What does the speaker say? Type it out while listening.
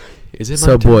Is it my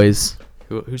So, turn? boys,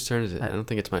 Whose turn is it? I don't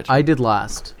think it's my turn. I did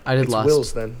last. It's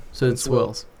Will's then. So It's it's Will.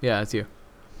 Will's. Yeah, it's you.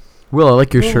 Will, I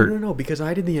like your shirt. No, because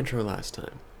I did the intro last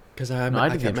time. Because I No, I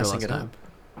did the kept intro messing last it time.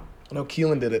 up. No,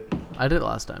 Keelan did it. I did it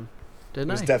last time. It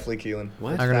Didn't was I? definitely Keelan.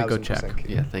 What? I'm gonna go 1000% check. Keelan.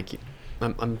 Yeah, thank you.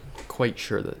 I'm quite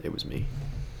sure that it was me.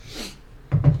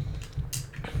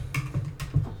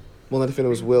 Well, then if it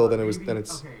was Will, then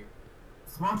it's Okay.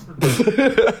 Smash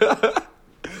the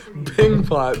Bing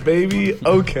Pot, baby.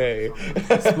 Okay.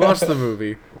 Smosh the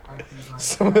movie.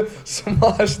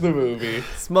 Smosh the movie.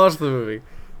 Smosh the movie.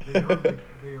 They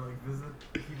like visit.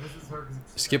 He visits her because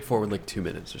it's Skip forward like 2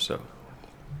 minutes or so.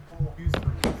 all useful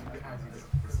as he does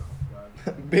himself.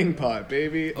 God. Bing Pot,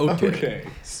 baby. Okay.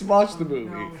 Smosh the movie.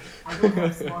 No, I don't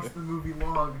have Smash the movie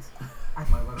logged. I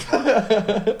my letterbox.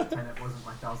 Tenet wasn't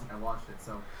my 1000. I watched it,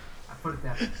 so I put it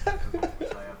down. I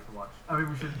have to watch. I mean,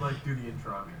 we should like do the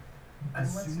intro. I mean,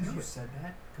 as soon as you said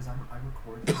that, because I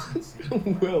recorded this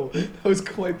insane. Will, that was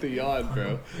quite the yawn,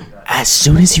 bro. As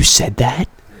soon as you said that.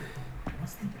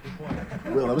 What's the big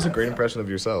one? Will, that was a great impression of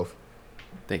yourself.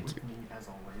 Thank you. Me as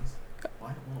always.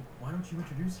 Why don't you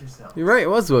introduce yourself? You're right. It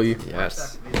was Will. You.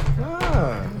 Yes.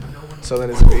 Ah. So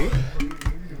then is it me?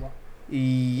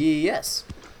 Yes.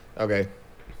 Okay.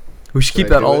 We should keep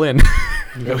Should I that do all it? in.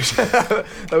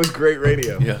 That was great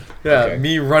radio. Yeah. Yeah, Okay.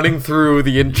 me running through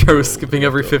the intro, skipping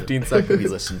every 15 We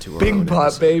seconds. listened to our Bing own Pot,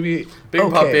 episode. baby. Big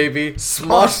Okay. Pop Baby.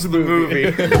 Smosh the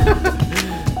movie.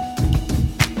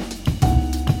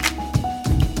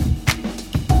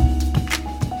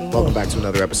 Welcome back to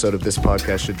another episode of This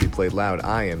Podcast Should Be Played Loud.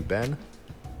 I am Ben.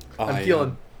 I'm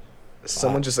feeling.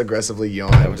 Someone just aggressively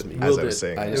yawned That was me. as Will I was did.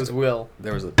 saying. I It just- was Will.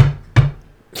 There was a.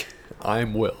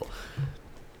 I'm Will.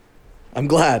 I'm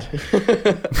glad.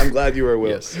 I'm glad you were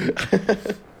Will. Yes.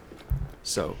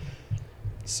 So,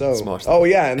 So, Smosh the oh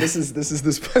yeah, and this is this.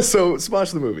 So,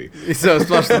 Smosh the movie. So,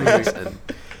 Smosh the movie. and,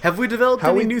 Have we developed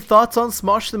How any we- new thoughts on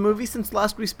Smosh the movie since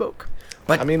last we spoke?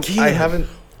 but I mean, Keelan, I haven't.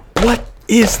 What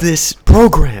is this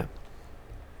program?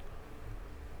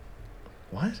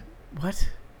 What? What?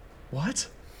 What?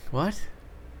 What?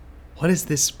 What is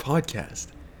this podcast?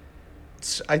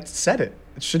 I said it.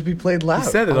 It should be played loud. You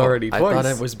said it already I twice. thought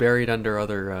it was buried under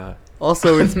other.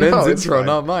 Also, it's No, Ben's it's intro, fine.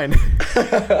 not mine.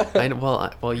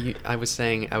 I was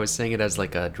saying it as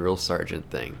like a drill sergeant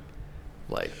thing,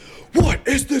 like. What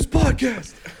is this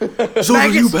podcast? So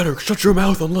Maggots! you better shut your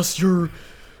mouth unless you're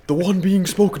the one being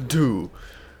spoken to.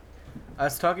 I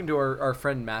was talking to our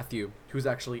friend Matthew, who's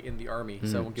actually in the army,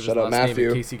 so I won't give Shout his out last name Matthew.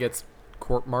 in case he gets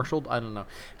court-martialed. I don't know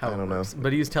how I it don't know. works.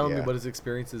 But he was telling me Yeah. about his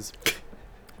experiences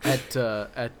at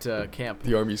camp.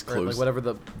 The army's Or, closed. like whatever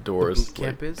the doors, boot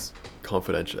camp like- is.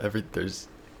 Confidential. There's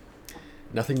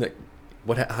nothing that.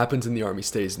 What happens in the army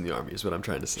stays in the army is what I'm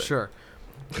trying to say. Sure.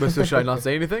 But so should I not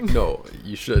say anything? No,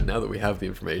 you should now that we have the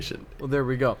information. Well, there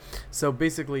we go. So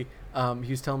basically,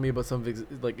 he was telling me about some of his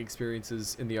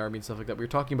experiences in the army and stuff like that. We were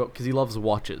talking about because he loves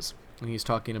watches, and he's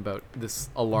talking about this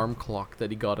alarm clock that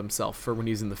he got himself for when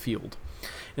he's in the field.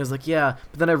 And I was like, yeah,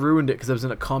 but then I ruined it because I was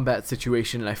in a combat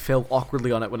situation and I fell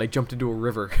awkwardly on it when I jumped into a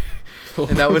river.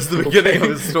 And that was the beginning of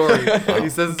his story. And he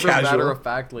says it so Casual. matter of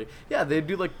factly. Yeah, they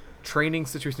do like training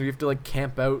situations where you have to like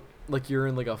camp out like you're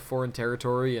in like a foreign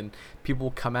territory and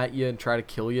people come at you and try to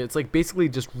kill you. It's like basically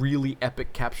just really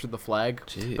epic capture the flag,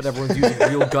 Jeez. but everyone's using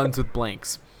real guns with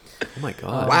blanks. Oh my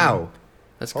god. Wow.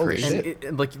 That's Holy crazy. shit.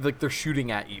 And like they're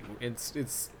shooting at you.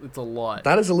 It's a lot.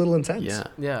 That is a little intense. Yeah.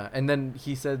 Yeah, and then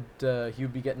he said he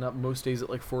would be getting up most days at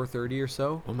like 4:30 or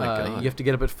so. Oh my God. You have to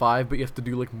get up at 5, but you have to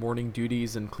do like morning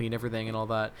duties and clean everything and all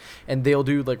that. And they'll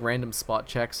do like random spot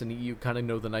checks, and you kind of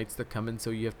know the nights they're coming, so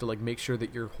you have to like make sure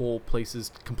that your whole place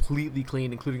is completely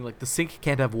clean, including like the sink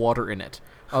can't have water in it,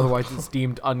 otherwise it's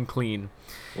deemed unclean.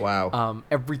 Wow.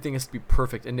 Everything has to be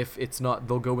perfect, and if it's not,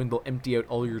 they'll go in, they'll empty out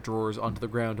all your drawers onto the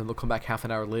ground, and they'll come back half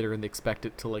an hour later, and they expect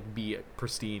it to like be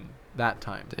pristine that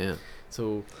time. Damn.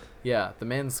 So, yeah, the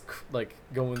man's like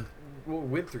going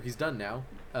went through. He's done now.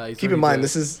 He's Keep ready in mind, to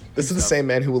this is do the stuff. same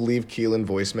man who will leave Keelan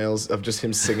voicemails of just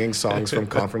him singing songs from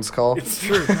conference call. It's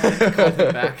true. Call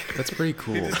him back. That's pretty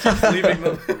cool. Keeps leaving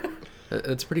them.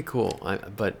 That's pretty cool.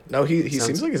 But No, he sounds-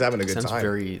 seems like he's having a good sounds time.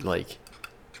 very like.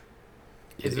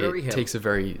 It's It very him. takes a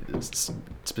very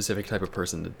specific type of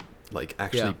person to like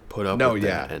actually Yeah. put up No, with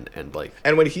yeah. that and like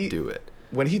And when he do it.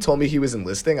 when he told me he was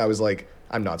enlisting, I was like,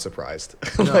 I'm not surprised.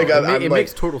 No, like it, I'm it like,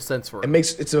 makes total sense for him.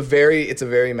 it's a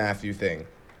very Matthew thing.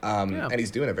 Yeah. And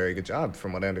he's doing a very good job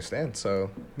from what I understand. So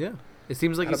Yeah, it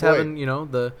seems like he's Attaboy.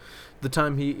 having the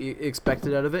time he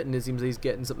expected out of it, and it seems like he's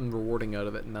getting something rewarding out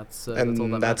of it, and that's all that and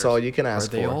that's matters. all you can Are ask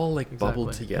they for. all like bubbled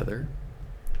Exactly. together?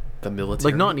 The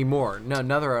military. Like not anymore. No,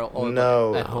 now they're all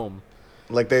No. at home.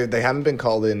 Like they haven't been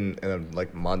called in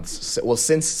like months. Well,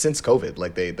 since COVID,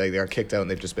 like they are kicked out and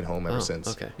they've just been home ever since.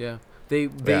 Okay. Yeah. They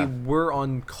Yeah. were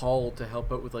on call to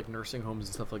help out with like nursing homes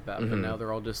and stuff like that, but now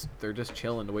they're just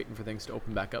chilling, waiting for things to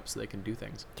open back up so they can do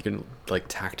things. You can like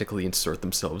tactically insert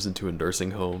themselves into a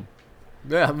nursing home.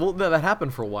 Yeah, well, that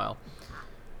happened for a while.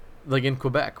 Like in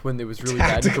Quebec, when it was really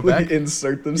bad in Tactically Quebec.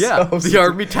 insert Yeah, themselves. the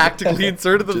army tactically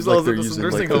inserted Just like themselves they're into using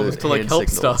some nursing like homes the to like hand help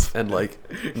signals, stuff. and like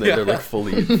Yeah. they're like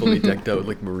fully decked out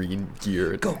like marine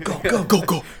gear. Go go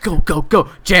go go. Go,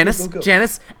 Janice, Go.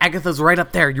 Janice, Agatha's right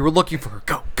up there. You were looking for her.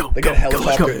 Go. They get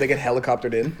They get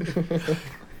helicoptered in.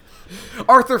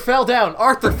 Arthur fell down.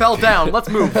 Let's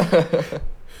move.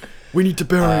 We need to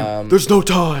bury him. There's no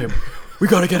time. We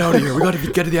gotta get out of here. We gotta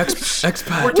get to the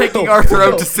expat. We're taking Arthur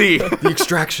out to sea. the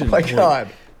extraction. My point. God,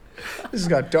 this has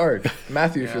got dark.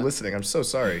 Matthew, if Yeah. you're listening, I'm so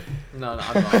sorry. No,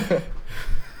 I'm not.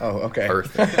 Oh, okay.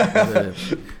 Earth.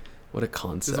 What a This is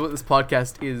concept. what this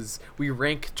podcast is. We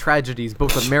rank tragedies,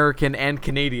 both American and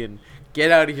Canadian. Get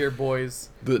out of here, boys.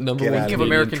 The number Get one out Speaking of of Canadian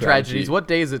American tragedy. tragedies, what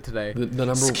day is it today? The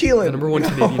Skeelan. number one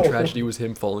Canadian No. tragedy was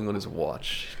him falling on his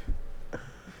watch.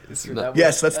 It's Sure, not, that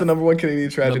Yes, that's the number one Canadian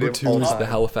tragedy number of two all is time. the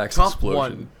Halifax Top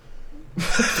explosion.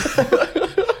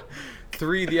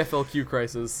 3, the FLQ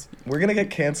crisis. We're gonna get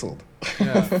canceled.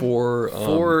 Yeah. 4.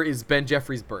 4 is Ben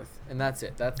Jeffrey's birth, and that's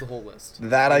it. That's the whole list.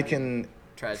 That I can.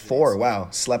 Tragedies. 4. Wow,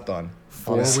 slept on.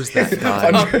 4 Honestly. was that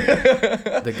guy.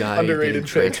 The guy Underrated getting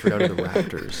transferred out of the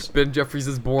Raptors. Ben Jeffries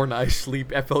is born. I sleep.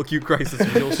 FLQ crisis.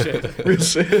 Real shit. Real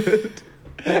shit.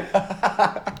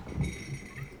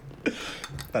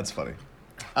 That's funny.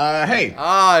 Hey.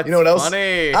 Ah, it's You know what else?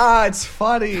 funny. It's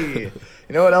funny. You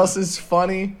know what else is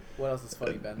funny? What else is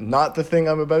funny, Ben? Not the thing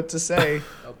I'm about to say.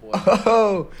 Oh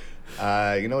boy.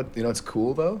 Oh. You know what's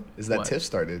cool though? Is that What? TIFF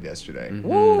started yesterday.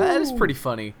 That is pretty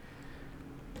funny.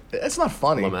 It's not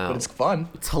funny, Lamau. but it's fun.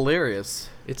 It's hilarious.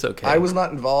 It's okay. I was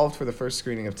not involved for the first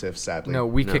screening of TIFF, sadly. No,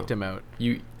 we No. kicked him out.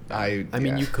 You I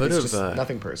mean, you could it's have, just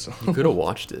nothing personal. you could have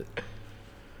watched it.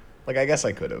 Like, I guess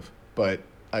I could have, but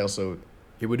I also,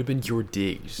 It would have been your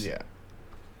digs. yeah.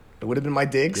 It would have been my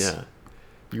digs. Yeah.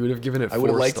 You would have given it I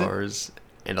would've 4 liked it. stars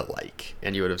and a like,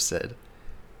 and you would have said,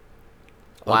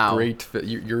 Wow. great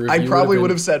your I review probably would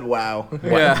been, have said, wow.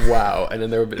 Yeah. wow, and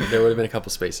then there would have been a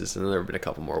couple spaces, and then there would have been a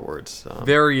couple more words.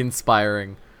 Very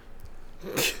inspiring.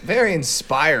 Very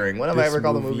inspiring. When have I This ever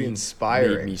called a movie movie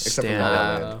inspiring? made me Except for stand La La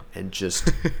up. Land. and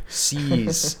just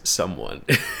seize someone.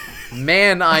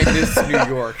 Man, I miss New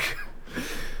York.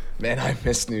 Man, I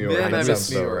miss New York. Man, that I sounds miss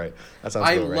New so York. right. That sounds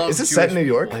I so right. love Is this set in Jewish New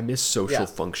York? I miss social Yeah.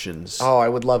 functions. Oh, I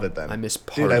would love it then. I miss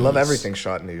parties. Dude, I love everything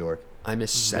shot in New York. I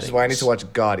miss Which settings. is why I need to watch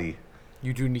Gotti.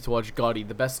 You do need to watch Gotti,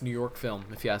 the best New York film,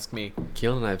 if you ask me.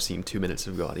 Keelan and I have seen 2 minutes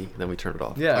of Gotti, and then we turn it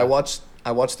off. Yeah. I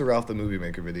watched the Ralph the Movie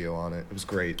Maker video on it. It was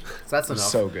great. So that's It was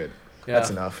enough. so good. Yeah. That's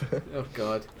enough. Oh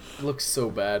god, it looks so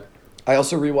bad. I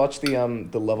also rewatched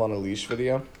the Love on a Leash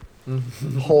video.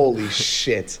 Holy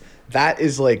shit. That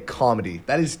is like comedy.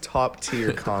 That is top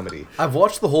tier comedy. I've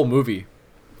watched the whole movie.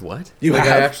 What? You Like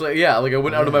have I actually, yeah, like I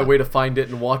went out of my Yeah. way to find it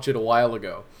and watch it a while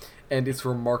ago, and it's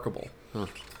remarkable.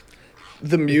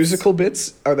 the musical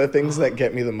bits are the things that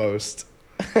get me the most.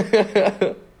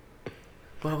 Well,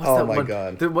 what's Oh that my one?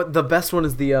 God. The best one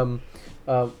is the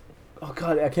oh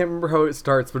god, I can't remember how it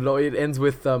starts, but it ends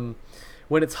with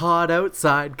when it's hot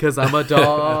outside, 'cause I'm a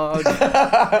dog.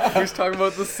 He's talking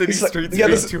about the city He's like- streets yeah,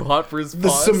 being the- too hot for his The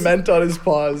paws. cement on his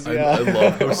paws. I Yeah.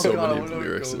 love how so God, many what do we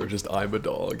lyrics go? are just "I'm a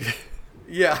dog."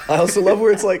 Yeah. I also love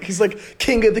where it's like he's like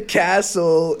king of the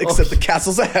castle, except the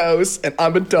castle's a house, and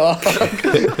I'm a dog.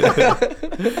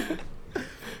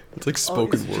 It's like Oh,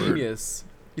 spoken it's word. genius.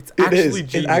 It's It actually is. It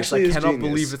genius. actually I is cannot genius.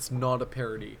 believe it's not a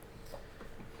parody.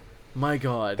 My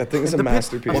god. That thing is a The bit-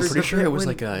 masterpiece. I I'm heard pretty the sure bit it was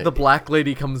when like a- the black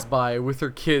lady comes by with her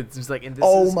kids. And she's like, and this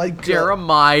Oh is my God.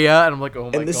 Jeremiah, and I'm like, oh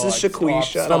my god. And this is stop,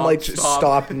 Shaquisha, and I'm like, stop.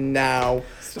 stop now,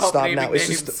 stop naming now. It's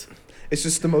names.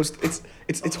 just the most.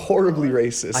 It's horribly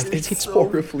racist. I think It's it's so-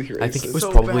 horribly racist. I think it was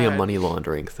So probably a bad. money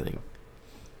laundering thing.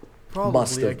 Probably,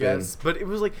 Must I have been. guess. But it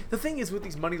was like the thing is with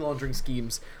these money laundering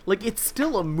schemes, like it's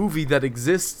still a movie that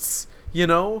exists. You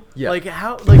know, Yeah. Like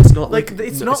how, like It's not like like-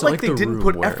 it's no, not it's not like like they The didn't Room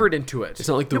put where- effort into it. It's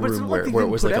not like the Yeah, but it's room not like they where it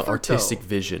didn't was put like an effort, though. artistic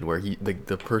vision where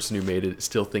the person who made it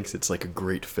still thinks it's like a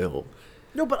great film.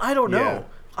 No, but I don't know. Yeah.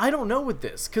 I don't know with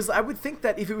this because I would think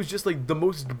that if it was just like the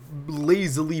most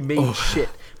lazily made shit,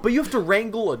 but you have to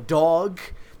wrangle a dog.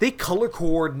 They color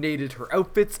coordinated her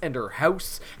outfits and her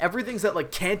house. Everything's at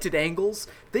like canted angles.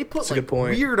 They put That's a like good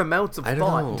point. weird amounts of I don't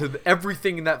thought know. into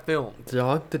everything in that film. The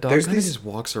dog There's kind of these- just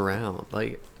walks around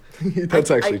like. That's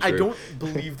actually true. I don't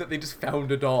believe that they just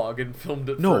found a dog and filmed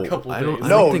it No, for a couple I don't. days. I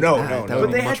No, don't think no, that. no, That no. would But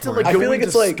be they had much to more like I go feel like into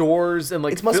it's like- stores and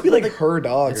like it must film- be like her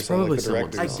dog It's or something, probably like the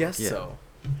someone's director's I dog. guess Yeah. so.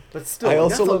 But still, I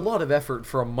that's also a lot of effort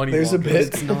for a money. There's a launderer. bit-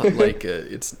 It's not like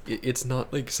it's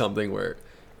not like something where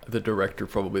the director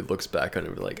probably looks back on it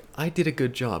and be like, I did a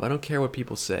good job. I don't care what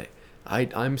people say.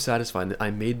 I'm satisfied that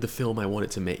I made the film I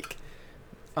wanted to make.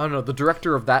 I don't know. The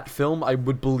director of that film, I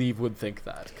would believe, would think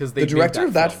that because The director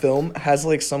of that film has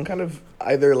like some kind of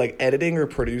either like editing or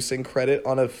producing credit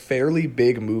on a fairly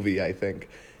big movie. I think.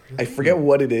 I forget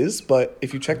what it is, but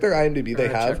if you check their IMDb, they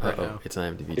have check right Uh-oh, now. it's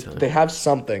IMDb time. they have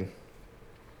something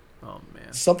Oh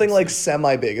man. like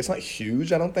semi big. It's not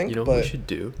huge, I don't think, You know what we but should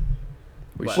do?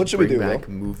 What should we bring do, back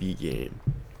Will? movie game.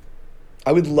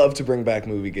 I would love to bring back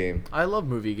movie game. I love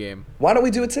movie game. Why don't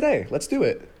we do it today? Let's do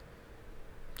it.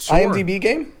 Sure. IMDb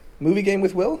game, movie game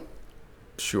with Will.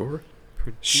 Sure.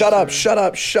 Shut up! Shut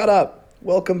up! Shut up!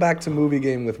 Welcome back to movie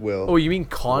game with Will. Oh, you mean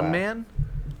Con Wow. Man?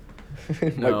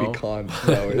 It might no. be Con. No, I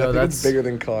think that's- it's bigger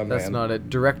than Con That's Man. not it.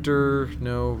 Director,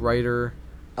 no. Writer.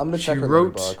 I'm gonna check She her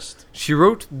wrote. Letterboxd. She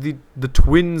wrote the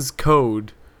Twins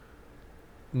Code.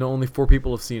 No, only 4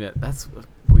 people have seen it. That's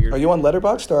weird. Are you on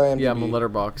Letterboxd or IMDb? Yeah, I'm on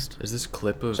Letterboxd. There's this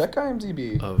clip of Check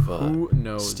IMDb. Who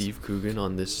knows? Steve Coogan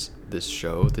on this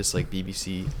show, this like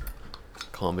BBC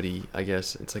comedy, I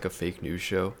guess. It's like a fake news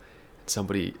show.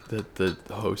 Somebody, the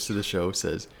host of the show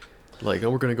says, like, oh,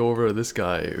 we're gonna go over to this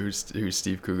guy who's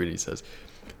Steve Coogan. He says,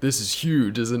 this is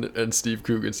huge, isn't it? And Steve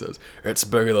Coogan says, it's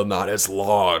bigger than that. It's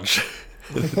large.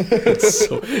 it's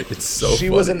so She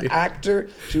was an funny. actor.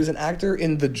 She was an actor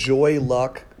in the Joy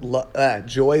Luck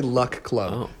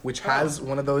Club, Oh. which has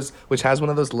one of those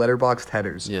letterboxed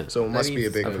headers. Yeah. So it must be a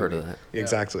means- big. I've heard of movie. that.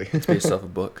 Exactly. It's based off a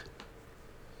book.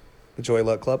 The Joy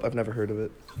Luck Club. I've never heard of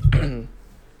it.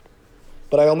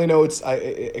 But I only know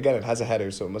again it has a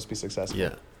header, so it must be successful.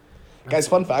 Yeah, Guys,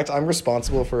 fun fact: I'm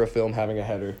responsible for a film having a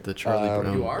header. the Charlie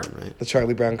Brown you are? one, right? The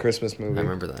Charlie Brown Christmas movie. I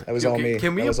remember that. That was all me.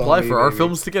 Can we That was all apply me, for our baby.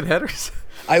 films to get headers?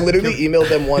 I literally emailed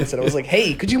them once and I was like,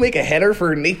 "Hey, could you make a header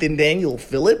for Nathan Daniel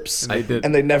Phillips?" And they did.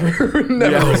 And they never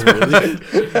Yeah. Oh,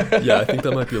 really? Yeah, I think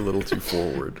that might be a little too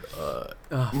forward.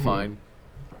 Fine.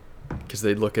 Because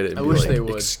they'd look at it and I be wish like, they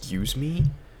would. excuse me?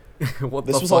 What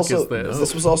This the was fuck also is this?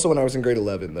 this was also when I was in grade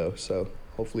 11 though, so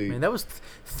hopefully Man, that was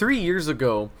 3 years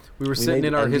ago. We were sitting made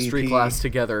in our history MVP. class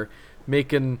together,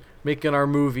 making our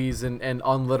movies and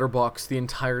on Letterboxd the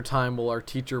entire time while our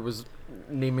teacher was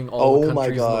naming all the Oh my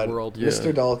countries god, in the world. Yeah.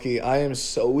 Mr. Dalkey, I am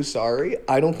so sorry.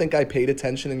 I don't think I paid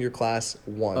attention in your class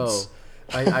once.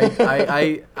 Oh,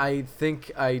 I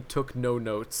think I took no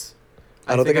notes.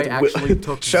 I don't think I actually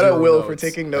took Shout out zero Will for notes.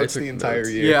 taking notes took the entire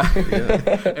notes. year. Yeah,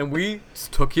 Yeah. and we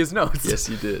took his notes. Yes,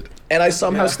 you did. And I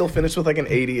somehow Yeah. still finished with like an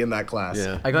 80 in that class.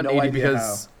 Yeah. I got No an 80 idea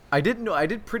because I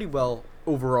did pretty well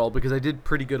overall because I did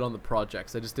pretty good on the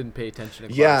projects. I just didn't pay attention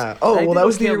in class. Yeah. Oh, And I well, did that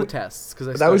was okay the on year- the tests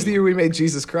because That was the year we made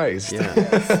Jesus Christ. Yeah.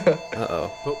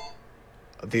 Uh-oh. Oh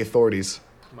The authorities.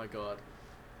 my god.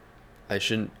 I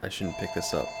shouldn't pick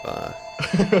this up.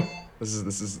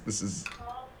 This is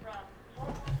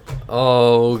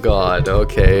Oh god,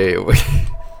 okay.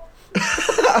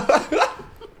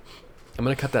 I'm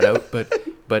gonna cut that out,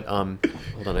 but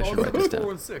hold on, I should write this down.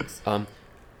 416.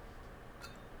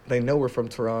 They know we're from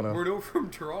Toronto. We're no from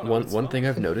Toronto. One thing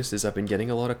I've noticed is I've been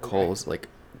getting a lot of calls like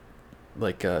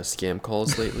scam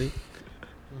calls lately.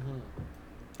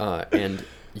 And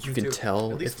you can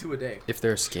tell at least if, 2 a day. if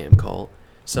they're a scam call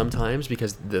sometimes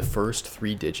because the first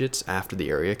 3 digits after the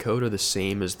area code are the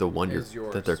same as the one As that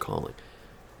yours. they're calling.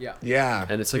 Yeah. Yeah.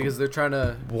 And it's like Because they're trying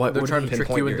to What they're would trying to trick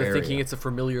pinpoint you your into thinking area? it's a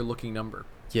familiar looking number.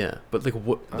 yeah, but like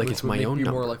what like which it's would my make own you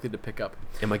number. more likely to pick up.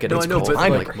 Am I getting No, I know, called but,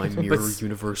 from like- like my but mirror s-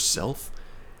 universe self?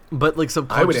 But like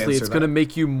subconsciously, answer it's gonna that.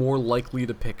 make you more likely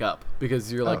to pick up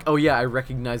because you're like, oh yeah, I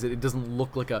recognize it. It doesn't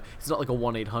look like it's not like a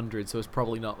 1-800, so it's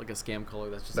probably not like a scam caller.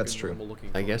 That's just That's like a true. normal looking.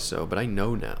 I guess so, but I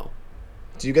know now.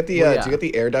 Do you get the Well, do yeah. you get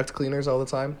the air duct cleaners all the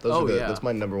time? Those Oh, are yeah. that's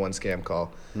my number one scam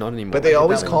call. Not anymore. But they I did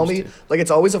always that call one me used to. like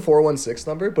it's always a 416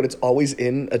 number, but it's always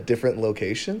in a different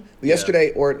location.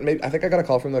 Yesterday, or maybe I think I got a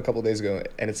call from them a couple days ago,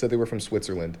 and it said they were from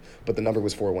Switzerland, but the number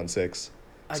was 416.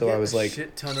 So I was like,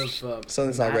 shit ton of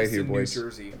something's not right here, Madison, boys. New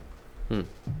Jersey.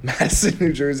 Madison,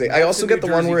 New Jersey. I also get the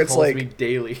one where it's like me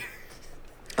daily.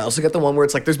 I also get the one where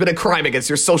it's like there's been a crime against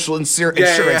your social yeah.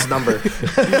 insurance number.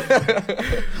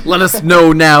 Let us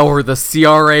know now, or the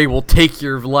CRA will take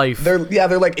your life. They're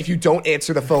like if you don't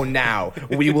answer the phone now,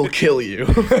 we will kill you.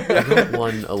 I got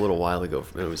one a little while ago,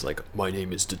 and it was like, "My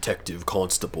name is Detective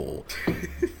Constable."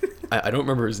 I don't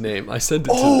remember his name. I sent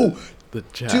it Oh, to the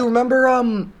chat. Do you remember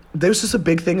there was just a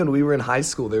big thing when we were in high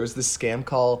school. There was this scam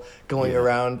call going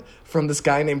around from this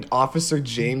guy named Officer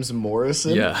James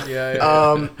Morrison.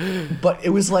 Yeah. But it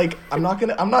was like I'm not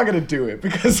gonna do it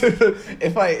because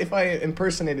if I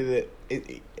impersonated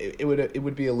it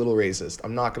would be a little racist.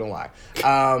 I'm not gonna lie.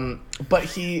 But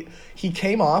he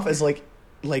came off as like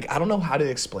I don't know how to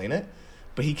explain it,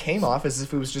 but he came off as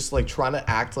if it was just like trying to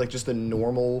act like just a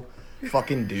normal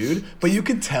fucking dude. But you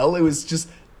could tell it was just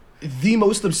the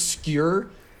most obscure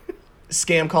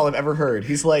scam call I've ever heard.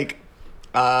 He's like,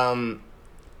 I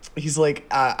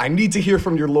need to hear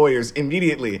from your lawyers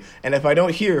immediately, and if I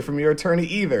don't hear from your attorney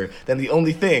either, then the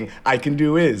only thing I can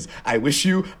do is I wish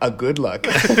you a good luck.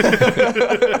 But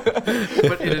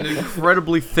in an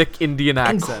incredibly thick Indian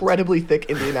accent. Incredibly thick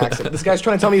Indian accent. This guy's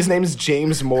trying to tell me his name is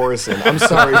James Morrison. I'm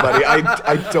sorry, buddy.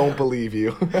 I don't believe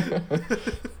you.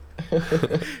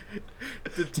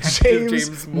 Detective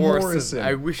James Morrison.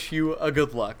 I wish you a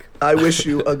good luck. I wish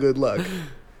you a good luck.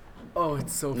 Oh,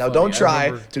 it's so Now funny. don't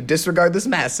try to disregard this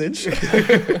message.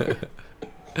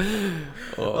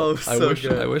 Oh, I so wish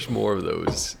good. I wish more of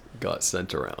those got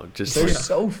sent around. Just They're like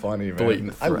so funny, man.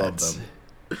 blatant I love threats. them.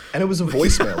 And it was a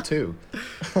voicemail too.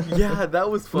 Yeah, that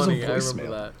was was a funny. I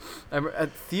remember voicemail.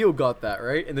 that. Theo got that,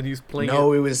 right? And then he was playing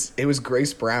No, it. it was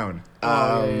Grace Brown.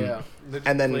 Oh, yeah. They're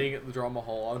and then- playing it at the drama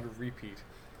hall on repeat.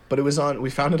 But it was on. We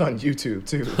found it on YouTube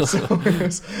too. So, we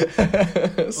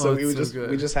it's so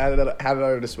good. just had it at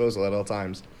our disposal at all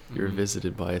times. You're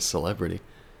visited by a celebrity.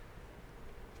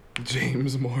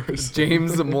 James Morrison.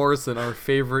 James Morrison, our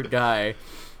favorite guy.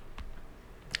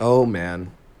 Oh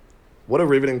man, what a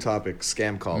riveting topic!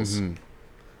 Scam calls. Mhm.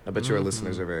 I bet your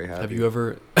listeners are very happy. Have you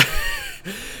ever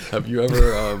gotten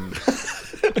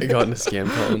a scam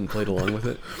call and played along with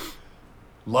it?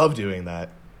 Love doing that?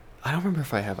 I don't remember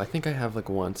if I have. I think I have like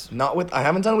once. I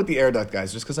haven't done it with the air duct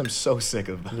guys, just because I'm so sick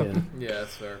of them. Yeah. Yeah,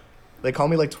 that's fair. They call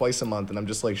me like twice a month, and I'm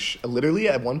just like, literally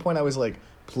at one point I was like,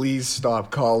 please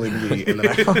stop calling me, and then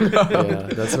I hung up. Yeah,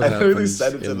 that's what I literally happens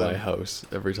said it to in my them. house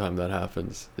every time that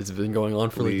happens. It's been going on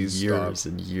for Please like years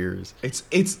stop. and years.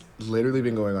 It's literally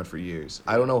been going on for years.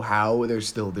 I don't know how they're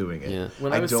still doing it. Yeah.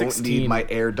 When I I was don't 16 need my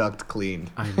air duct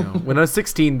cleaned. I know. When I was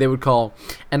 16, they would call,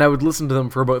 and I would listen to them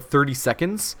for about 30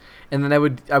 seconds, and then I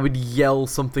would yell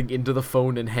something into the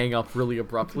phone and hang up really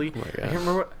abruptly. Oh my I God. can't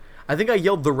remember. I think I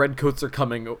yelled "the redcoats are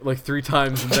coming" like 3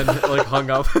 times, and then like hung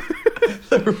up.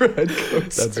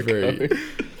 Redcoats That's are very coming.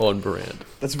 on brand.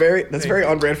 That's very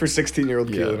on brand for 16-year-old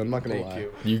Yeah. Keelan. I'm not gonna Thank lie.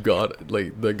 you. You got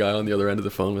like the guy on the other end of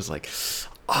the phone was like,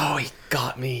 "Oh, he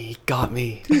got me.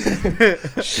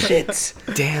 Shit,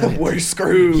 Damn it." we're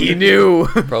screwed. He knew.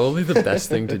 Probably the best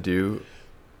thing to do.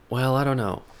 Well, I don't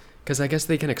know, because I guess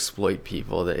they can exploit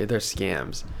people. They're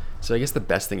scams. So I guess the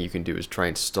best thing you can do is try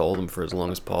and stall them for as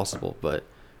long as possible. But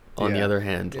on the Yeah. other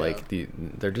hand, Yeah. like they're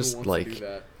Who just wants to do like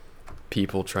that?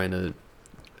 people trying to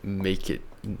make it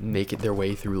their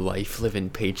way through life, living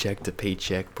paycheck to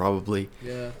paycheck, probably.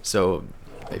 Yeah. So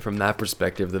from that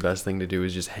perspective, the best thing to do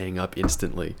is just hang up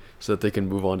instantly so that they can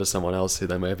move on to someone else who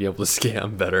they might be able to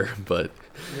scam better. But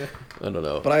Yeah. I don't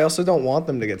know. But I also don't want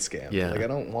them to get scammed. Yeah. Like I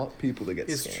don't want people to get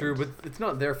It's scammed. true, but it's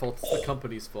not their fault. It's the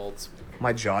company's fault.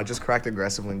 My jaw just cracked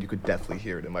aggressively, and you could definitely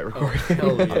hear it in my Oh, recording.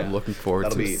 hell yeah. I'm looking forward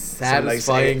That'll to be it.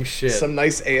 Satisfying shit. Some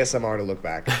nice ASMR to look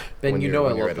back. Ben, when you you're- know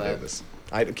when I you're love editing that. This.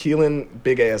 Keelan,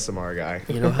 big ASMR guy.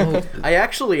 You know how I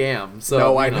actually am. So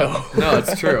No, I you know. No,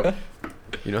 it's true.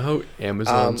 you know how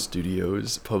Amazon Um,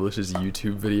 Studios publishes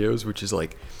YouTube videos, which is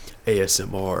like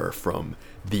ASMR from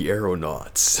the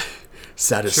aeronauts,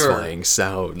 satisfying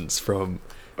sounds from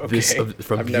this Okay.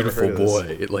 from I've never Beautiful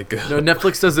heard of Boy. Like No,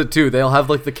 Netflix does it too. They'll have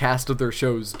like the cast of their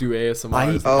shows do ASMR.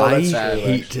 I Oh, that's I true,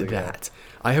 hate actually, yeah. that.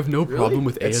 I have no problem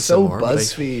with It's ASMR. so but I-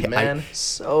 BuzzFeed, I- man.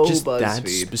 So just that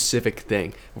BuzzFeed. specific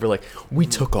thing. We're like, we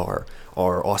took our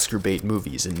Oscar bait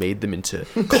movies and made them into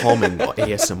calming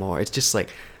ASMR. It's just like,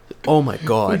 oh my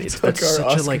god, We it's took that's our such a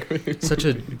Oscar like bait such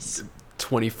a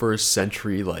 21st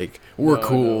century like we're No,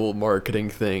 cool marketing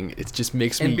thing. It just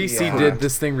makes me NBC Yeah. did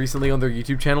this thing recently on their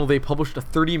YouTube channel. They published a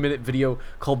 30-minute video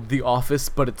called The Office,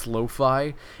 but it's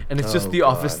lo-fi. And it's just Oh, the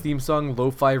Office God. theme song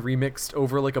lo-fi remixed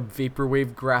over like a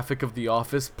vaporwave graphic of The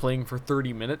Office playing for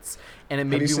 30 minutes. And it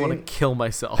made you me want to seen- kill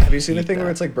myself. Have you seen a hate thing where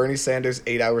that. it's like Bernie Sanders'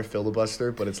 8-hour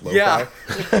filibuster, but it's lo-fi? Yeah.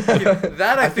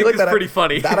 That I think feel like is that pretty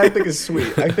funny. That I think is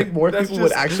sweet. I think more That's people would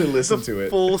just actually listen the to it.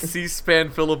 full C-SPAN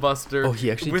filibuster Oh, he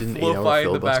actually with did an 8-hour lo-fi in the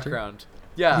filibuster? background.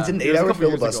 Yeah, He did an it was a 8-hour couple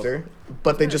years ago. filibuster,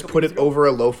 but they Yeah, a just couple put years it ago. over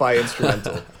a lo-fi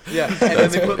instrumental. Yeah,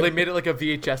 and then they made it like a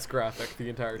VHS graphic the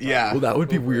entire time. Yeah. Well, that would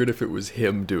be Over weird it. if it was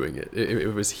him doing it.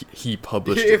 It was he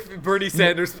published it. If Bernie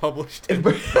Sanders published it.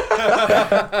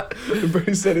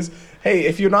 Bernie Sanders, hey,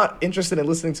 if you're not interested in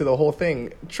listening to the whole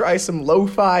thing, try some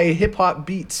lo-fi hip-hop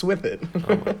beats with it.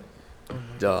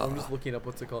 Duh. I'm just looking up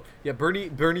what's it called. Yeah,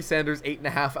 Bernie Sanders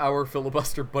 8.5-hour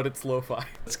filibuster, but it's lo-fi.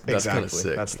 That's kind Exactly. of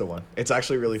sick. That's the one. It's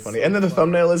actually really funny. And then the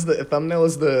thumbnail is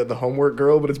the homework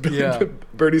girl, but it's Yeah.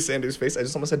 Bernie Sanders' face. I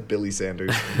just almost said Billy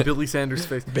Sanders. Billy Sanders'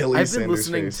 face. Billy I've been Sanders'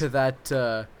 listening face.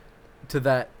 to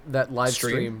that live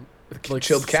Stream? stream like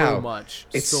Chilled Cow. so much.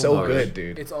 It's so much. good,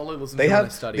 dude. It's all I listen They to when I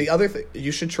have study. the other thing.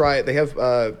 You should try it. They have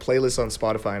playlists on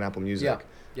Spotify and Apple Music.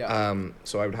 Yeah.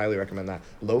 So I would highly recommend that.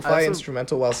 Lo-fi I also-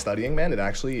 instrumental while studying, man. It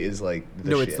actually is like the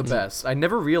No, shit. it's the best. I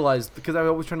never realized because I was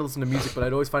always trying to listen to music, but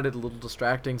I'd always find it a little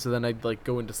distracting. So then I'd like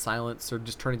go into silence or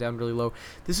just turn it down really low.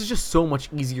 This is just so much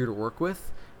easier to work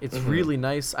with. It's Mm-hmm. really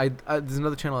nice. There's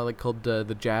another channel I like called the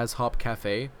Jazz Hop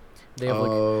Cafe. They have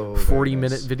Oh, like very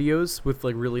 40-minute nice. videos with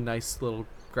like really nice little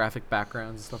graphic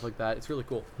backgrounds and stuff like that. It's really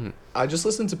cool. I just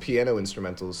listen to piano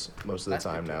instrumentals most of the That's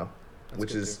time good, too. now, That's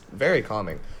which good, is very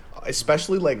calming.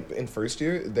 Especially like in first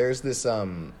year, there's this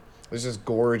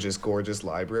gorgeous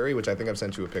library which I think I've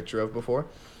sent you a picture of before,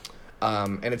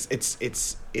 and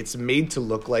it's made to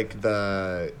look like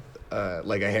the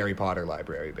like a Harry Potter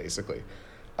library basically,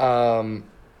 and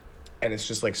it's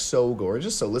just like so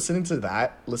gorgeous. So listening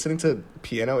to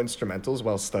piano instrumentals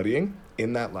while studying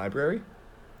in that library,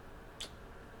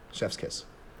 chef's kiss.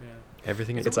 Yeah.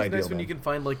 Everything is It's always ideal, nice when man. you can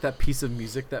find like that piece of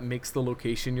music that makes the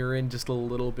location you're in just a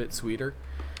little bit sweeter.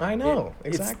 I know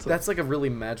It's- exactly. That's like a really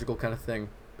magical kind of thing.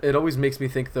 It always makes me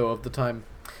think though of the time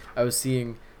I was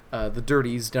seeing the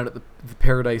Dirties down at the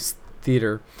Paradise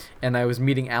Theater, and I was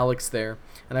meeting Alex there,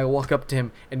 and I walk up to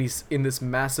him, and he's in this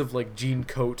massive like jean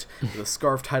coat with a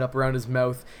scarf tied up around his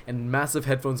mouth and massive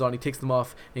headphones on. He takes them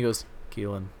off and he goes,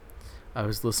 "Keelan, I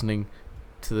was listening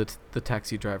to the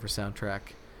Taxi Driver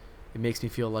soundtrack. It makes me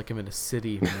feel like I'm in a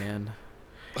city, man."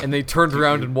 And they turned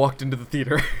around and walked into the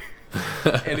theater.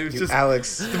 And it was just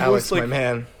Alex, most, my like,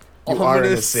 man, you are in a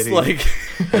ominous, city. Like,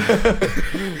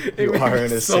 You are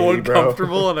in a so city, bro.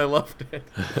 uncomfortable, and I loved it.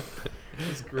 It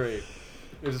was great.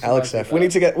 It just Alex reminds me F. of We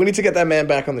that. need to get that man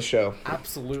back on the show.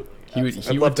 Absolutely. He would absolutely. he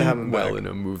I'd would love to do have him well back. in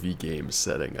a movie game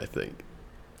setting, I think.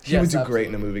 He Yes, would do great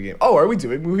in a movie game. Oh, are we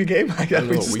doing movie game? I I don't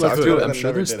know, just we talked could. about it I'm and sure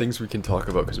never there's did it. things we can talk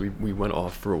about because we went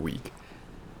off for a week.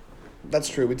 That's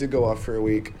true. We did go off for a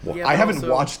week. Yeah, I but haven't also-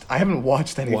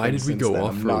 watched anything. Why did we since go then,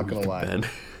 off I'm for not a week, gonna lie. Ben?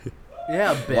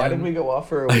 Yeah, Ben. Why did we go off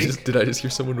for a I week? did I just hear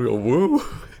someone go woo?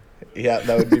 Yeah,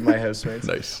 that would be my housemates.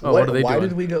 Nice. Oh, what are they why doing?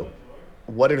 did we go?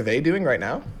 What are they doing right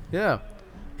now? Yeah.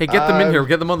 Hey, get them in here.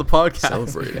 Get them on the podcast.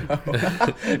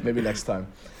 Celebrating. Maybe next time.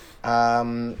 I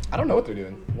don't know what they're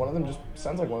doing. One of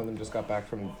them just got back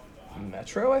from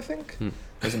Metro, I think.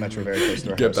 There's a Metro very close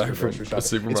to our Get house back for from grocery a shopping.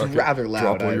 supermarket. It's rather loud.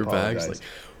 Drop all I your bags. apologize. Like,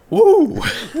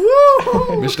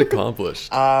 woo! Mission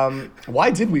accomplished. Why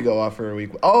did we go off for a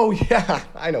week? Oh yeah,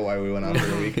 I know why we went off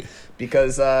for a week.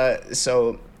 Because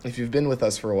so if you've been with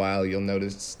us for a while, you'll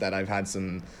notice that I've had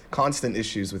some constant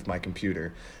issues with my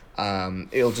computer.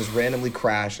 It'll just randomly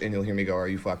crash, and you'll hear me go, "Are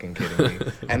you fucking kidding me?"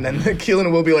 And then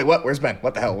Keelan will be like, "What? Where's Ben?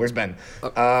 What the hell? Where's Ben?"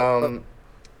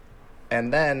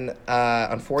 And then,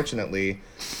 unfortunately,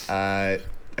 a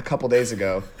couple days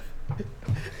ago,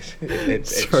 it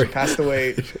Sorry. she passed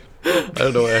away. I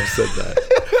don't know why I said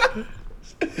that.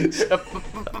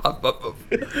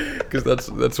 Because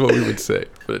that's what we would say.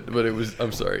 But it was.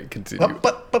 I'm sorry. Continue.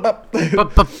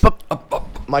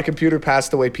 My computer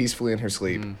passed away peacefully in her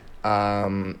sleep.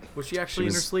 Was she actually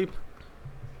in her was- sleep?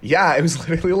 Yeah, it was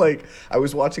literally like I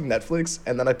was watching Netflix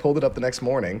and then I pulled it up the next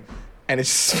morning and it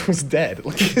just was dead.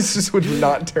 Like it just would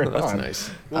not turn That's on. nice.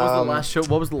 What was the last show?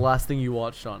 What was the last thing you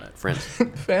watched on it? Friends.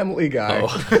 Family Guy.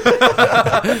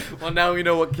 Oh. Well, now we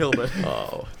know what killed it.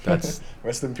 Oh, that's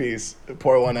Rest in peace.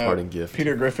 Pour one out. Parting gift.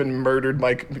 Peter Griffin murdered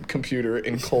my computer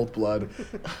in cold blood.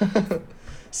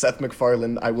 Seth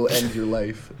MacFarlane, I will end your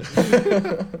life. I'm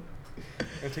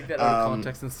gonna take that out of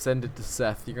context and send it to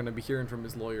Seth. You're gonna be hearing from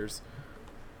his lawyers.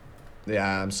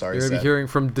 Yeah, I'm sorry, You're gonna Seth. be hearing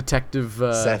from Detective.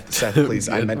 Seth, please.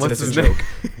 I meant it What's as a his joke.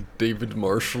 name? David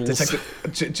Marshall. Detective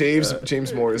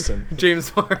James Morrison.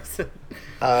 James Morrison.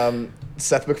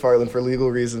 Seth MacFarlane, for legal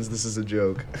reasons, this is a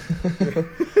joke.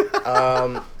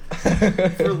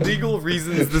 For legal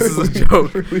reasons, this is a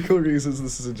joke. For legal reasons,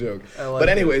 this is a joke. I like But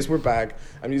it. anyways, we're back.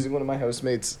 I'm using one of my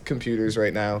housemates' computers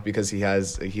right now because he had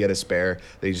a spare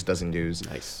that he just doesn't use.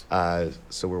 Nice.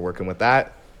 So we're working with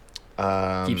that.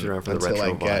 Keeps it around for the until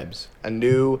retro I get vibes.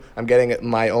 I'm getting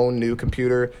my own new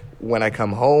computer when I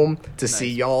come home to see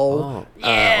y'all Oh.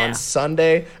 on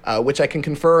Sunday, which I can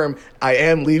confirm I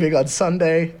am leaving on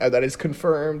Sunday. That is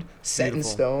confirmed, set in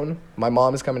Beautiful. stone. My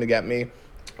mom is coming to get me.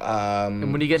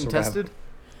 And when are you getting so we're gonna have- tested?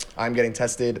 I'm getting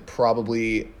tested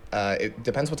probably. It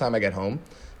depends what time I get home.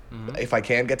 If I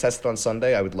can get tested on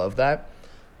Sunday, I would love that.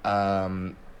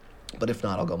 But if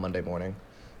not, I'll go Monday morning.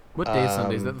 What day is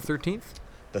Sunday? Is that the 13th?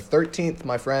 The 13th,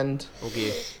 my friend.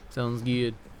 Okay, sounds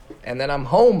good. And then I'm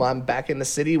home. I'm back in the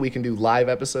city. We can do live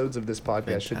episodes of this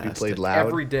podcast. Should be played Fantastic. loud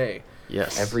Every day.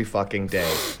 Yes. every fucking day.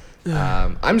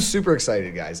 I'm super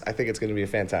excited, guys. I think it's going to be a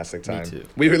fantastic time. too.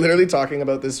 We were literally talking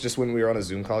about this just when we were on a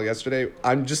Zoom call yesterday.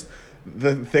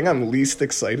 The thing I'm least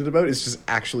excited about is just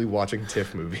actually watching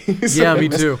TIFF movies. Yeah, me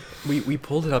too. We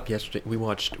pulled it up yesterday. We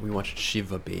watched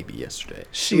Shiva Baby yesterday. It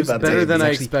was Shiva better than baby.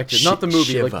 I It's actually expected. Not the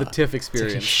movie, like Shiva. the TIFF It's actually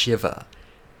experience. Shiva,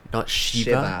 not Shiva.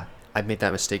 Shiva. I made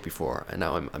that mistake before, and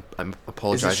now I'm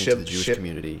apologizing to the Jewish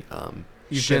community.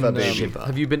 You've Shiva been, baby. Shiva.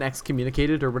 Have you been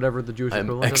excommunicated or whatever the Jewish I'm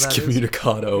equivalent of that is?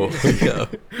 excommunicado. Yeah.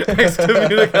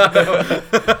 Excommunicado.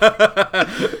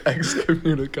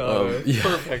 Excommunicado. Yeah.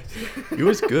 Perfect. It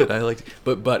was good. I liked,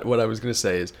 but what I was gonna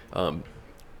say is,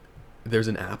 there's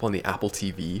an app on the Apple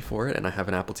TV for it, and I have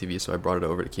an Apple TV, so I brought it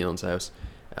over to Keelan's house,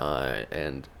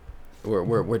 and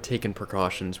we're taking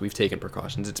precautions. We've taken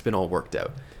precautions. It's been all worked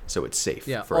out, so it's safe.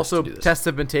 Yeah. For Also, us to do this. tests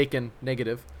have been taken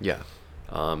negative. Yeah.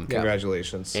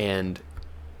 Congratulations.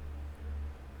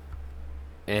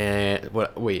 And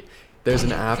what? Wait. There's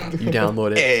an app, you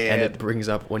download it, and it brings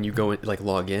up, when you go in, like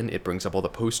log in, it brings up all the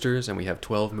posters, and we have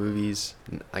 12 movies.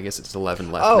 I guess it's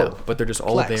 11 left now, but they're just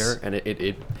all flex. there, and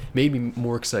it made me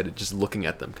more excited just looking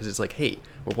at them, because it's like, hey,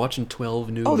 we're watching 12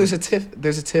 new. Oh, there's a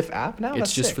TIFF app now. It's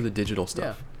That's just sick. for the digital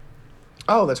stuff.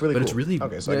 Oh, that's really But cool. it's really-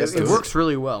 okay. So I Yeah, guess it that's, works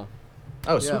really well.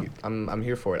 Oh, Yeah. sweet. I'm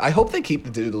here for it. I hope they keep the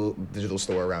digital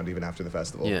store around even after the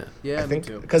festival. Yeah. Yeah, I think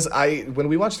me too. because when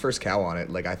we watched First Cow on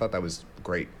it, like I thought that was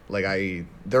great. Like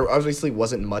there obviously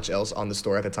wasn't much else on the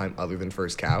store at the time other than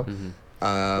First Cow.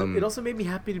 It also made me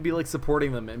happy to be like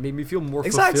supporting them. It made me feel more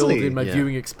Exactly. fulfilled in my Yeah.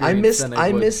 viewing I experience. missed than I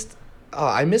would.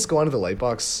 I miss going to the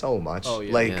Lightbox so much. Oh,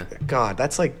 yeah. Like Yeah. God,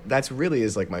 that's really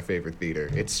is like my favorite theater.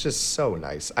 It's just so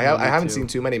nice. I me haven't too. seen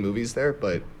too many movies there,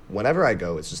 but whenever I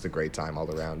go, it's just a great time all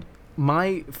around.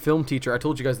 My film teacher, I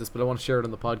told you guys this, but I want to share it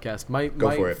on the podcast. My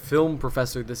for it. film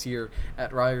professor this year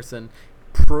at Ryerson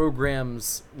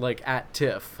programs like at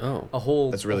TIFF Oh. a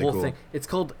whole That's really a whole cool. thing. It's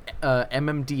called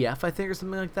MMDF, I think, or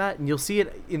something like that. And you'll see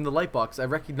it in the Lightbox. I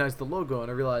recognize the logo, and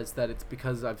I realized that it's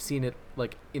because I've seen it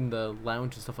like in the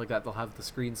lounge and stuff like that. They'll have the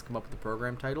screens come up with the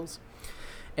program titles.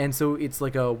 And so it's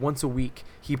like once a week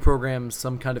he programs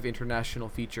some kind of international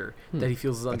feature that he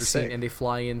feels is underseen, sick. and they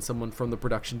fly in someone from the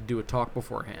production to do a talk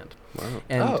beforehand. Wow.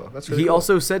 And Oh, that's really he cool.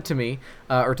 also said to me,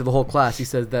 or to the whole class, he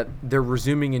says that they're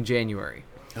resuming in January.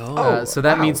 Oh, So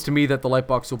that wow. means to me that the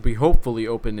Lightbox will be hopefully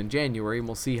open in January, and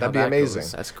we'll see how That'd be that amazing.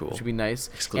 goes. That's cool. Which would be nice.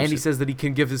 Exclusive. And he says that he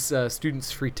can give his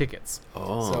students free tickets.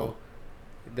 Oh. So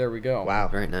there we go. Wow,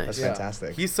 Very nice. That's Yeah.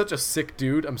 fantastic. He's such a sick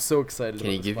dude. I'm so excited. Can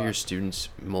about you this give your class. students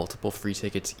multiple free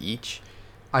tickets each?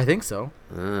 I think so.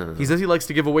 He says he likes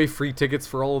to give away free tickets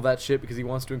for all of that shit because he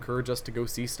wants to encourage us to go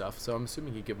see stuff. So I'm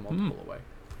assuming he'd give multiple away.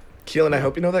 Keelan, I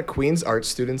hope you know that Queen's art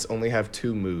students only have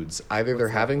two moods: either they're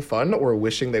having fun or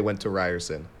wishing they went to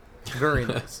Ryerson. Very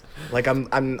nice. Like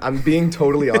I'm being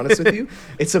totally honest with you.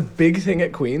 It's a big thing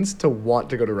at Queen's to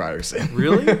want to go to Ryerson.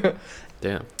 Really?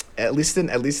 Damn. At least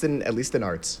in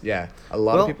arts. Yeah, a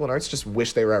lot Well- of people in arts just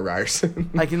wish they were at Ryerson.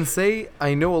 I can say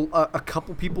I know a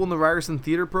couple people in the Ryerson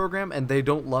theater program, and they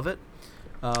don't love it.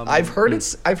 I've heard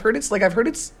it's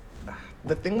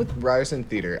the thing with Ryerson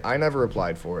Theater. I never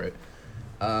applied for it,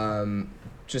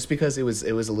 just because it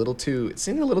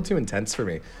seemed a little too intense for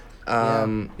me.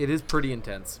 Yeah, it is pretty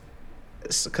intense.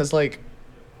 Because like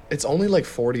it's only like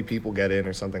 40 people get in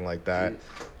or something like that.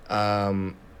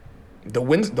 The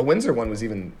Windsor one was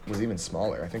even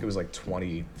smaller. I think it was like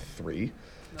 23.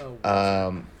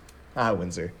 Oh.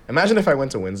 Windsor. Imagine if I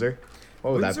went to Windsor.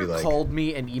 What would Windsor that be like? called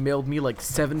me and emailed me like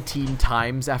 17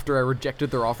 times after I rejected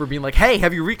their offer, being like, "Hey,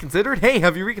 have you reconsidered? Hey,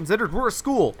 have you reconsidered? We're a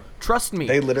school. Trust me."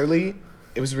 They literally,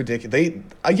 it was ridiculous.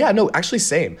 Actually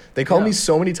same. They called Yeah. me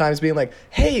so many times being like,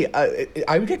 hey,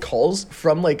 I would get calls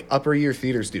from like upper year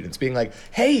theater students being like,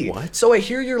 hey, What? so I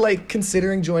hear you're like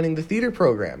considering joining the theater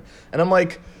program. And I'm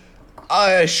like,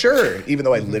 sure. Even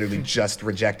though I literally just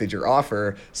rejected your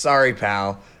offer. Sorry,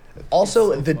 pal.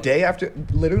 Also, the day after,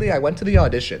 literally I went to the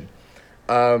audition.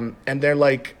 And they're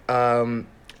like,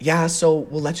 yeah, so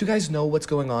we'll let you guys know what's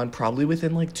going on probably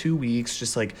within like 2 weeks.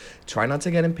 Just like try not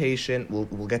to get impatient. We'll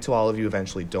get to all of you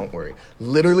eventually. Don't worry.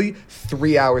 Literally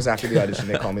 3 hours after the audition,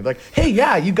 they call me like, hey,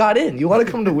 yeah, you got in. You want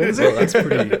to come to Windsor? Well,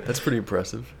 that's pretty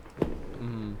impressive.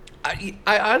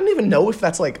 I don't even know if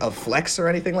that's like a flex or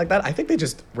anything like that. I think they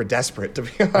just were desperate, to be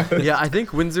honest. Yeah, I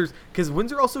think because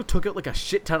Windsor also took out like a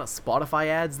shit ton of Spotify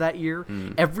ads that year.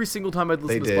 Every single time I'd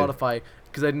listen They to did. Spotify,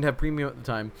 because I didn't have premium at the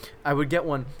time, I would get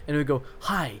one and it would go,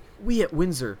 "Hi, we at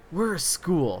Windsor, we're a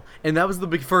school," and that was the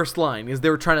big first line, is they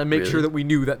were trying to make sure Really? that we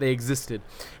knew that they existed.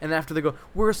 And after they go,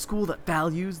 "We're a school that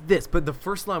values this," but the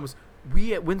first line was,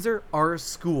 "We at Windsor are a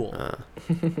school."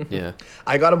 Yeah.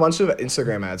 I got a bunch of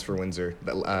Instagram ads for Windsor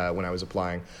that, when I was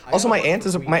applying. Also, my aunt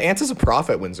is a prof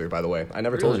at Windsor, by the way. I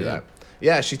never told you Really? that.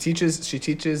 Yeah, she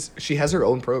teaches. She has her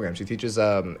own program. She teaches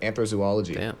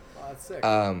anthrozoology. Damn. Oh, that's sick.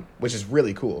 Which is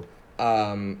really cool.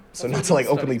 So not to like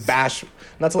openly bash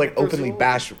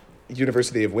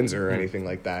University of Windsor or anything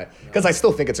like that, because I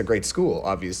still think it's a great school,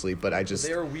 obviously. But I just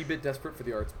They are a wee bit desperate for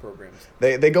the arts programs.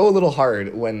 they go a little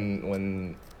hard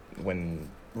when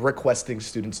requesting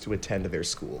students to attend their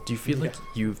school. Do you feel like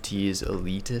U of T is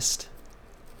elitist?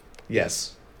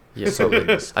 Yes. Yeah. So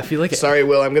I feel like Sorry,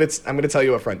 Will. I'm gonna tell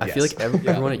you up front. I Yes. feel like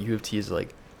everyone at U of T is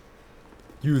like,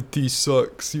 U of T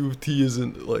sucks. U of T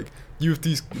isn't like U of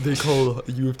T's. They call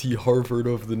U of T Harvard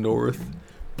of the North,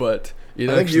 but it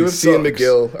I think actually U of T and sucks.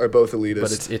 McGill are both elitist.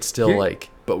 But it's still Here- like,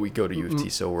 but we go to U of T,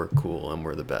 so we're cool and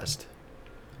we're the best.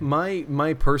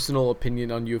 My personal opinion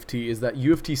on U of T is that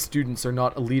U of T students are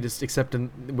not elitist, except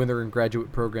when they're in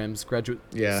graduate programs. Graduate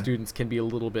Yeah. students can be a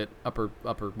little bit upper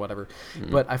whatever,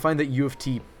 but I find that U of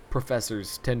T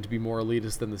professors tend to be more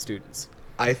elitist than the students.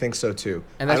 I think so too.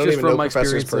 And I that's don't just even from know my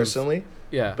professors experience of- personally,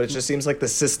 Yeah, but it just seems like the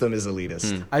system is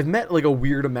elitist. I've met like a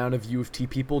weird amount of U of T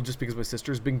people just because my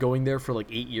sister's been going there for like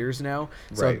 8 years now.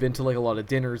 So Right. I've been to like a lot of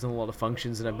dinners and a lot of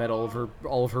functions, and I've met all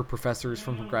of her professors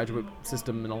from her graduate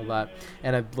system and all that.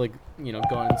 And I've like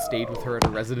gone and stayed with her at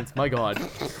her residence. My God,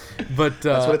 but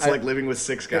That's what it's like living with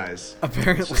 6 guys.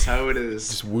 Apparently, That's just how it is.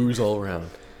 Just woos all around.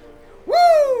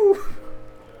 woo.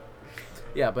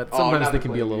 Yeah, but Oh, sometimes now they they're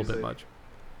can be a playing little bit music. much.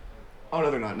 Oh no,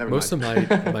 they're not. Never Most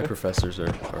mind. of my professors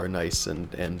are nice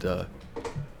and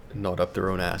not up their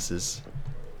own asses.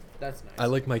 That's nice. I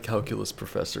like my calculus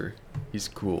professor. He's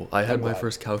cool. I had my glad.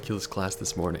 first calculus class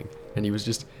this morning, and he how'd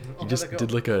just that go?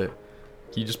 did like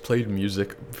he just played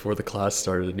music before the class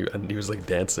started, and he was like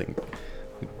dancing.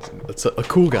 That's a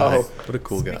cool guy. Oh. What a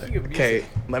cool guy. Speaking of music, Okay,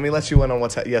 let me let you in on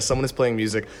what's yeah. Someone is playing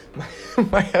music.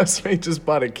 My housemate just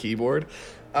bought a keyboard.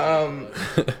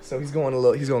 So he's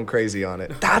going crazy on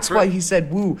it. That's why he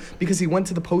said woo, because he went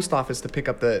to the post office to pick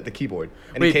up the keyboard,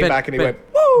 and he Wait, came Ben, back and he Ben, went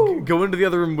woo. go into the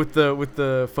other room with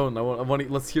the phone. I want.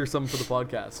 Let's hear something for the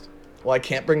podcast. Well, I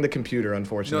can't bring the computer, No,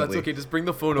 unfortunately. that's okay. Just bring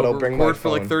the phone But I'll over, bring my record for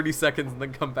like phone. 30 seconds, and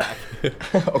then come back.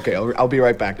 Okay, I'll be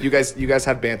right back. You guys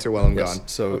have banter while I'm Yes. gone.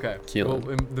 So Okay. Keelan.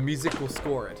 Well, the music will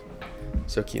score it.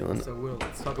 So Keelan, So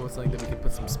let's talk about something that we can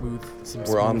put some smooth.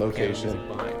 We're on smooth piano location. music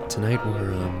behind. tonight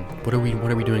we're what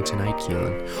are we doing tonight,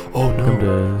 Keelan? Oh Welcome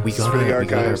no, to we got for the our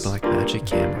archives. Black Magic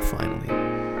camera finally.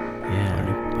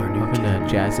 Yeah, Our new welcome to camera.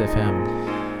 Jazz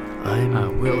FM.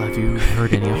 I'm Will, have you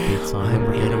heard any updates on I'm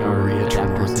when we're Anna getting our Maria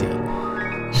adapters Tremonti.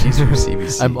 in? She's from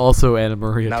CBC. I'm also Anna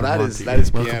Maria. Now that is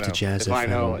Tremonti. Welcome piano. to Jazz if I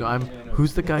know FM. it. No, I'm.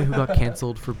 Who's the guy who got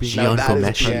canceled for being? Gian Now that is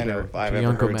Gomeshi. piano. If I've ever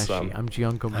Gian heard Gomeshi. some. I'm Gian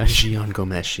I'm Gomeshi. Gian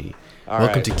Gomeshi. All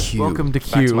Welcome right. to Q. Welcome to Back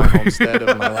to Q. my homestead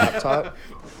of my laptop.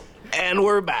 And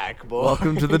we're back, boy.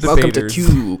 Welcome to the Welcome to debaters.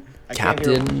 Q, I can't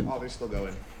hear them. Captain. Oh, they're still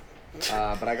going.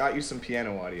 But I got you some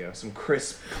piano audio, some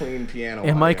crisp, clean piano.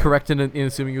 Am I audio. correct in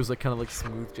assuming it was like kind of like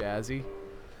smooth jazzy?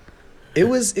 It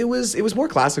was more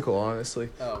classical, honestly.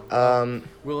 Oh.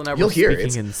 Will and I You'll were hear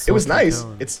speaking in it was sultry nice.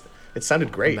 tones. It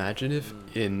sounded great. Imagine if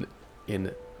in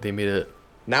they made a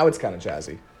Now it's kind of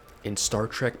jazzy. in Star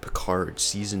Trek Picard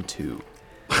season 2.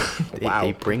 Wow,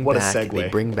 They bring what a back segue. they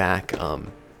bring back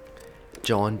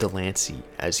John Delancey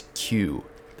as Q,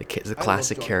 the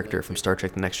classic John character from Star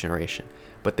Trek: The Next Generation.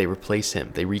 But they replace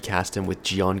him. They recast him with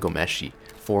Gian Gomeshi,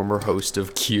 former host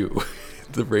of Q,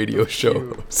 the radio show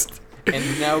Q. host.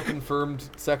 And now confirmed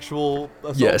sexual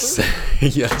assault. Yes,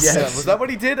 yes. Yes. Yeah, was that what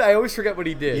he did? I always forget what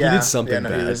he did. did something no,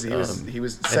 bad, He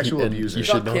was and sexual he- and abuser. he He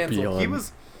should got not be canceled. He on.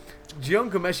 was. Gian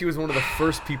Gomeshi was one of the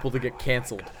first people to get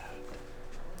canceled.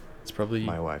 It's probably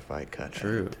My Wi-Fi cut.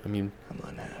 true. I mean, I'm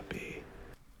unhappy.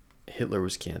 Hitler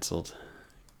was canceled.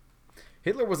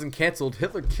 Hitler wasn't canceled.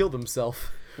 Hitler killed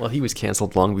himself. Well, he was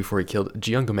canceled long before he killed.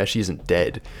 Gian Gomeshi isn't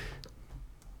dead.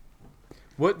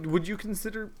 What would you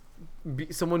consider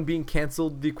someone being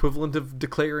canceled the equivalent of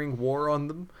declaring war on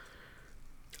them?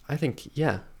 I think,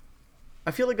 yeah.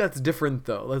 I feel like that's different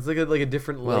though. That's like a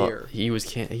different Well, layer. he was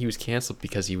canceled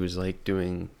because he was like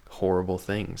doing horrible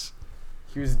things.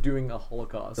 He was doing a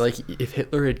Holocaust. Like if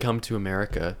Hitler had come to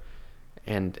America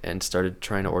and started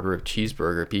trying to order a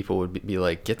cheeseburger, people would be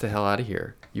like, "Get the hell out of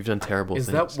here! You've done terrible is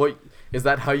things."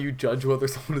 that how you judge whether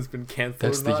someone has been canceled?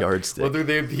 That's or the not? yardstick. Whether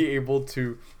they'd be able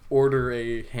to order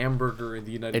a hamburger in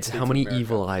the United It's States. how of many America.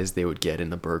 evil eyes they would get in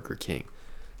the Burger King.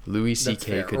 Louis That's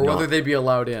C.K. fair. could or not. whether they'd be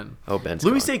allowed in. Oh, Ben's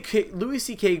Louis gone.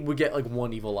 C.K. would get like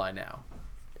one evil eye now.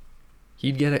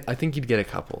 He'd get. I think he'd get a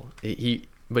couple.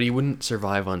 But he wouldn't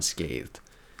survive unscathed.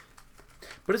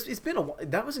 But it's been a while.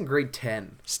 That was in grade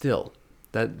 10. Still,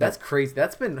 That's crazy.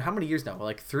 That's been how many years now?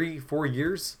 Like 3-4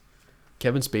 years?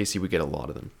 Kevin Spacey would get a lot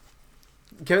of them.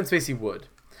 Kevin Spacey would.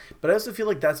 But I also feel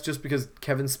like that's just because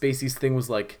Kevin Spacey's thing was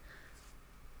like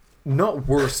not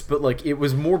worse, but like it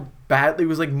was more bad. It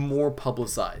was like more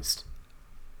publicized.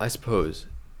 I suppose.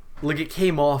 Like it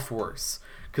came off worse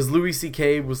because Louis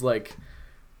C.K. was like,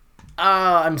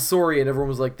 I'm sorry, and everyone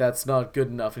was like, that's not good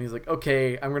enough, and he's like,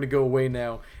 okay, I'm gonna go away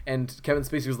now, and Kevin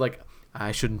Spacey was like,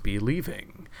 I shouldn't be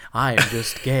leaving. I am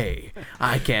just gay.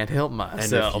 I can't help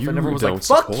myself. you And everyone was don't like,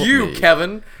 fuck support you, me,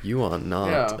 Kevin. You are not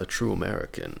Yeah. a true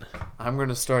American. I'm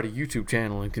gonna start a YouTube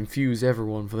channel and confuse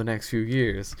everyone for the next few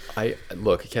years.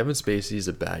 Look, Kevin Spacey is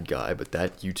a bad guy, but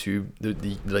that YouTube,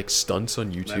 the like stunts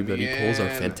on YouTube that he pulls are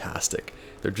fantastic.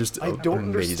 They're just I don't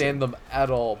amazing. understand them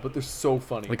at all, but they're so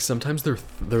funny. Like sometimes they're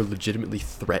legitimately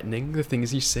threatening the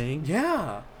things he's saying.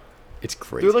 yeah. It's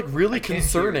crazy. They're like really can't hear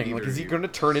concerning. Like, either is he of you. going to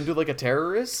turn into like a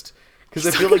terrorist? Because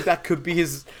I feel like that could be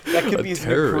his new career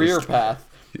terrorist. path.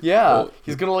 Yeah, Oh.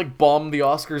 he's gonna like bomb the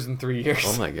Oscars in 3 years.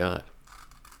 Oh my god.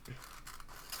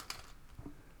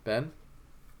 Ben,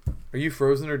 are you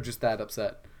frozen or just that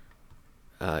upset?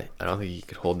 I don't think he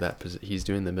could hold that position. He's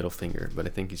doing the middle finger, but I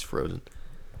think he's frozen.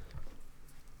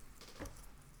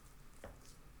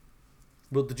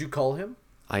 Well, did you call him,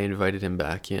 I invited him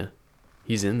back. Yeah,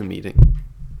 he's in the meeting.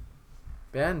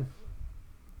 Ben?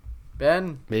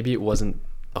 Ben, Maybe it wasn't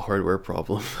a hardware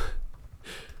problem.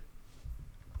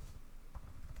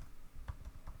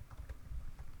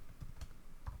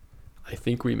 I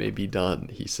think we may be done,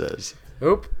 he says.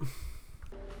 oop.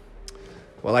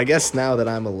 Well, I guess now that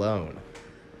I'm alone,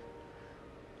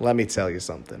 let me tell you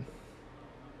something.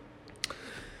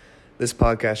 This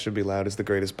podcast should be loud as the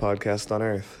greatest podcast on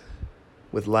earth,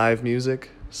 with live music,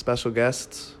 special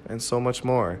guests, and so much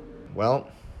more. Well,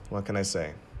 what can I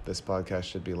say? This podcast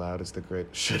should be loud as the great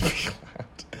should be loud.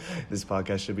 This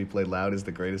podcast should be played loud as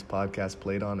the greatest podcast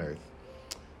played on earth,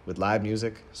 with live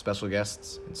music, special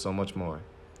guests, and so much more.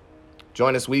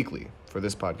 Join us weekly for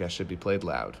This Podcast Should Be Played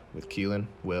Loud with Keelan,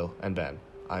 Will, and Ben.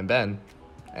 I'm Ben,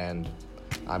 and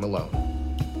I'm alone.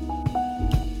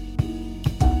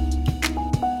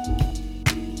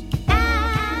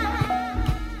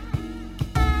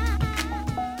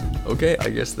 Okay, I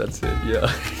guess that's it.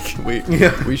 Yeah.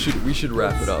 we should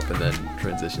wrap it up and then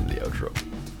transition to the outro.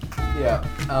 Yeah.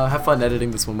 Have fun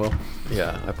editing this one, Will.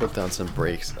 Yeah, I put down some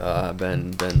breaks.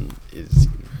 Ben is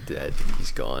dead.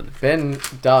 He's gone. Ben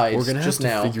died We're gonna have just to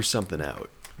now. figure something out.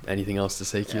 Anything else to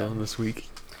say, Keelan, this week?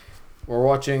 We're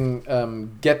watching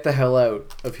Get the Hell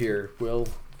Out of Here, Will,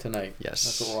 tonight. Yes.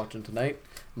 That's what we're watching tonight.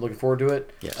 I'm looking forward to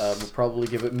it. Yes. We'll probably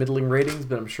give it middling ratings,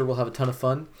 but I'm sure we'll have a ton of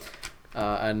fun.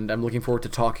 And I'm looking forward to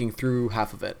talking through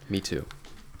half of it. Me too.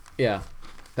 Yeah.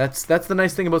 That's the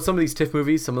nice thing about some of these TIFF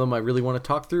movies. Some of them I really want to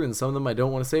talk through, and some of them I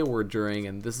don't want to say a word during.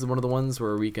 And this is one of the ones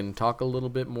where we can talk a little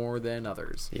bit more than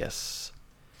others. Yes.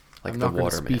 Like I'm the not gonna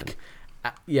Waterman. speak.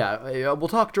 We'll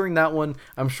talk during that one.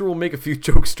 I'm sure we'll make a few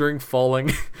jokes during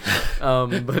falling,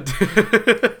 but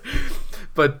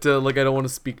like I don't want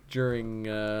to speak during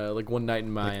like One Night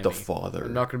in Miami. Like The Father.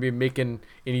 I'm not gonna be making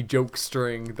any jokes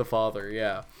during The Father.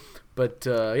 Yeah, but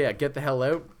Get the Hell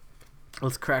Out.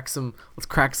 Let's crack some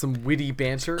witty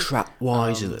banter. Crack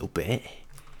wise a little bit.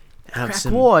 Have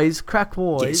Crack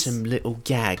wise. Get some little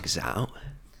gags out.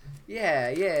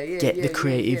 Yeah. Get the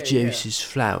creative juices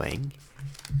flowing.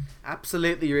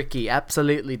 Absolutely, Ricky.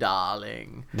 Absolutely,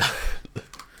 darling.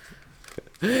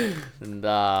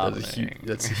 Darling.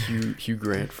 That's a Hugh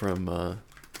Grant from The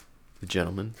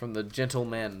Gentleman. From The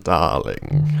Gentleman.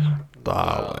 Darling.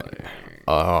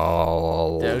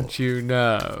 Oh. Don't you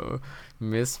know?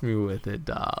 Miss me with it,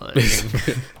 darling.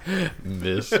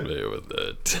 Miss me with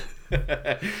it.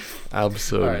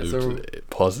 Absolutely. Alright,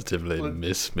 Positively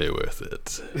miss me with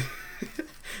it.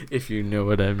 If you know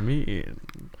what I mean.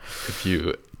 If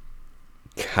you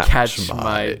catch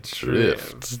my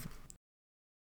drift.